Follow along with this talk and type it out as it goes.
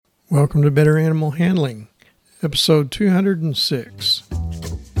Welcome to Better Animal Handling, episode 206.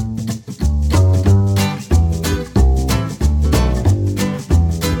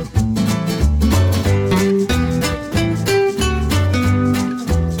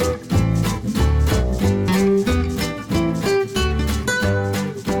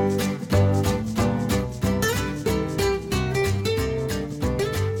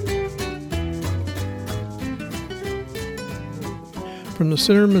 From the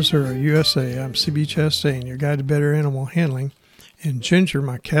center of Missouri, USA, I'm CB Chastain, your guide to better animal handling, and Ginger,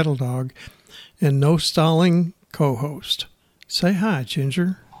 my cattle dog, and no stalling co-host. Say hi,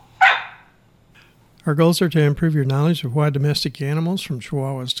 Ginger. Our goals are to improve your knowledge of why domestic animals from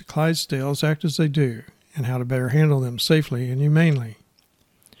Chihuahuas to Clydesdales act as they do, and how to better handle them safely and humanely.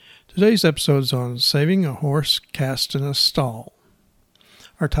 Today's episode is on saving a horse cast in a stall.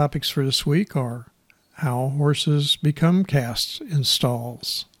 Our topics for this week are how horses become cast in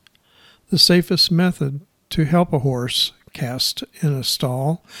stalls, the safest method to help a horse cast in a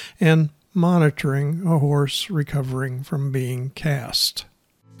stall, and monitoring a horse recovering from being cast.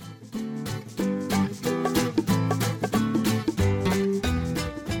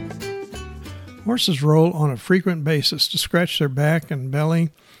 Horses roll on a frequent basis to scratch their back and belly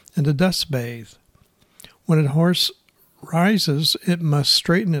and to dust bathe. When a horse rises, it must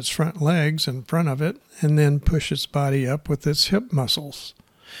straighten its front legs in front of it and then push its body up with its hip muscles.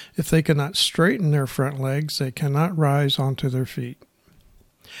 If they cannot straighten their front legs, they cannot rise onto their feet.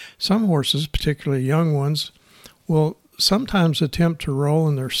 Some horses, particularly young ones, will sometimes attempt to roll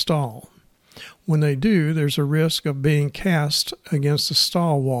in their stall. When they do, there's a risk of being cast against the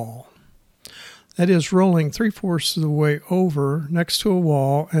stall wall. That is, rolling 3/4 of the way over next to a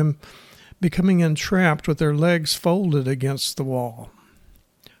wall and becoming entrapped with their legs folded against the wall.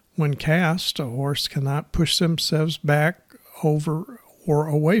 When cast, a horse cannot push themselves back, over, or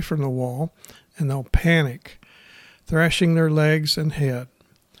away from the wall, and they'll panic, thrashing their legs and head.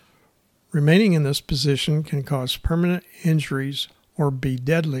 Remaining in this position can cause permanent injuries or be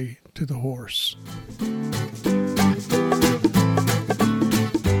deadly to the horse.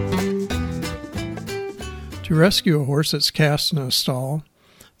 To rescue a horse that's cast in a stall,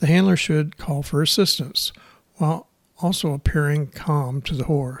 the handler should call for assistance, while also appearing calm to the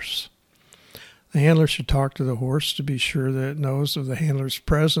horse. The handler should talk to the horse to be sure that it knows of the handler's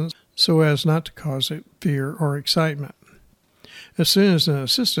presence so as not to cause it fear or excitement. As soon as an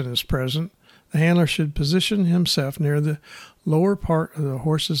assistant is present, the handler should position himself near the lower part of the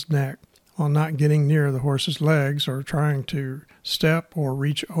horse's neck while not getting near the horse's legs or trying to step or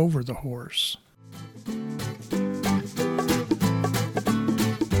reach over the horse.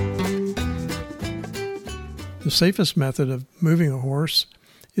 The safest method of moving a horse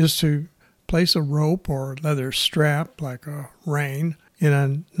is to place a rope or leather strap, like a rein, in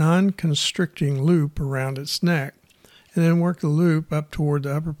a non-constricting loop around its neck, and then work the loop up toward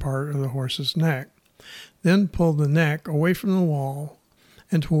the upper part of the horse's neck. Then pull the neck away from the wall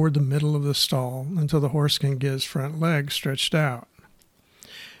and toward the middle of the stall until the horse can get his front legs stretched out.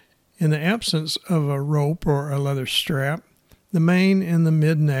 In the absence of a rope or a leather strap, the mane and the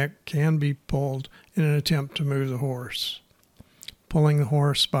mid-neck can be pulled in an attempt to move the horse. Pulling the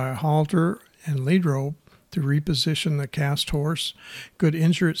horse by a halter and lead rope to reposition the cast horse could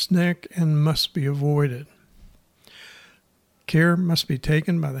injure its neck and must be avoided. Care must be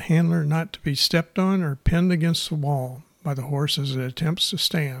taken by the handler not to be stepped on or pinned against the wall by the horse as it attempts to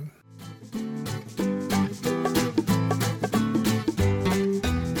stand.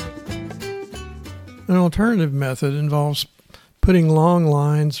 An alternative method involves putting long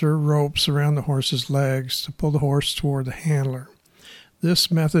lines or ropes around the horse's legs to pull the horse toward the handler.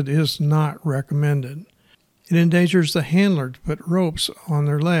 This method is not recommended. It endangers the handler to put ropes on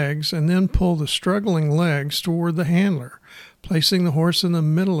their legs and then pull the struggling legs toward the handler, placing the horse in the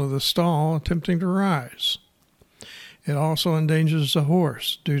middle of the stall attempting to rise. It also endangers the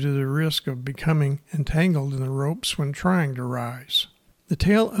horse due to the risk of becoming entangled in the ropes when trying to rise. The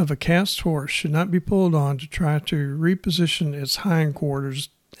tail of a cast horse should not be pulled on to try to reposition its hindquarters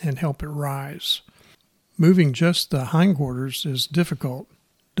and help it rise. Moving just the hindquarters is difficult,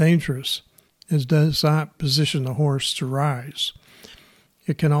 dangerous, and does not position the horse to rise.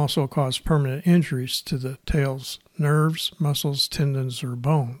 It can also cause permanent injuries to the tail's nerves, muscles, tendons, or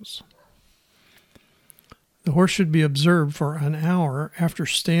bones. The horse should be observed for an hour after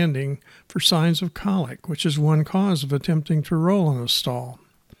standing for signs of colic, which is one cause of attempting to roll in a stall,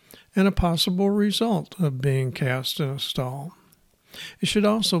 and a possible result of being cast in a stall. It should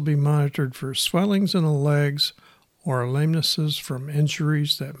also be monitored for swellings in the legs or lamenesses from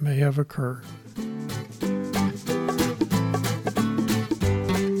injuries that may have occurred.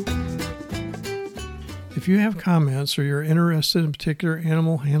 If you have comments or you're interested in particular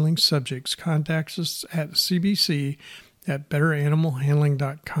animal handling subjects, contact us at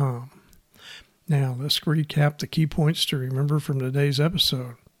cbc@betteranimalhandling.com. Now, let's recap the key points to remember from today's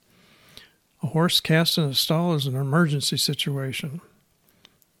episode. A horse cast in a stall is an emergency situation.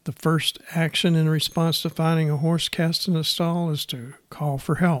 The first action in response to finding a horse cast in a stall is to call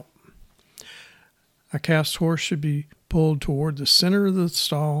for help. A cast horse should be pulled toward the center of the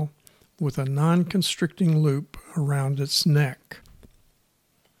stall with a non-constricting loop around its neck.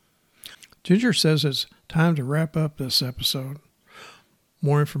 Ginger says it's time to wrap up this episode.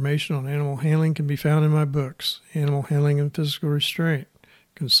 More information on animal handling can be found in my books, Animal Handling and Physical Restraint,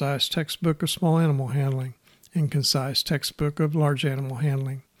 Concise Textbook of Small Animal Handling, and Concise Textbook of Large Animal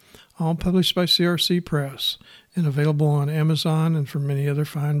Handling, all published by CRC Press and available on Amazon and from many other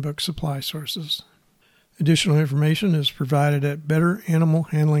fine book supply sources. Additional information is provided at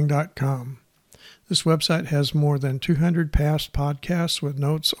betteranimalhandling.com. This website has more than 200 past podcasts with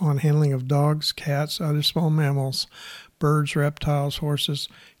notes on handling of dogs, cats, other small mammals, birds, reptiles, horses,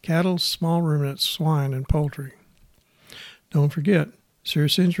 cattle, small ruminants, swine, and poultry. Don't forget,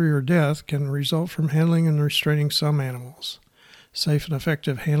 serious injury or death can result from handling and restraining some animals. Safe and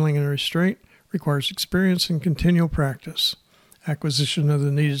effective handling and restraint requires experience and continual practice. Acquisition of the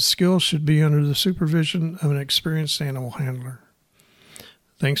needed skills should be under the supervision of an experienced animal handler.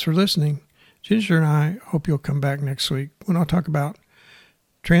 Thanks for listening. Ginger and I hope you'll come back next week when I'll talk about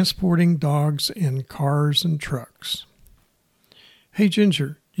transporting dogs in cars and trucks. Hey,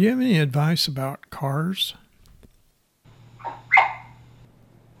 Ginger, do you have any advice about cars?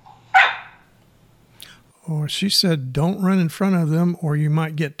 Oh, she said don't run in front of them or you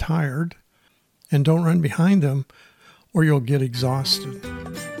might get tired, and don't run behind them or you'll get exhausted.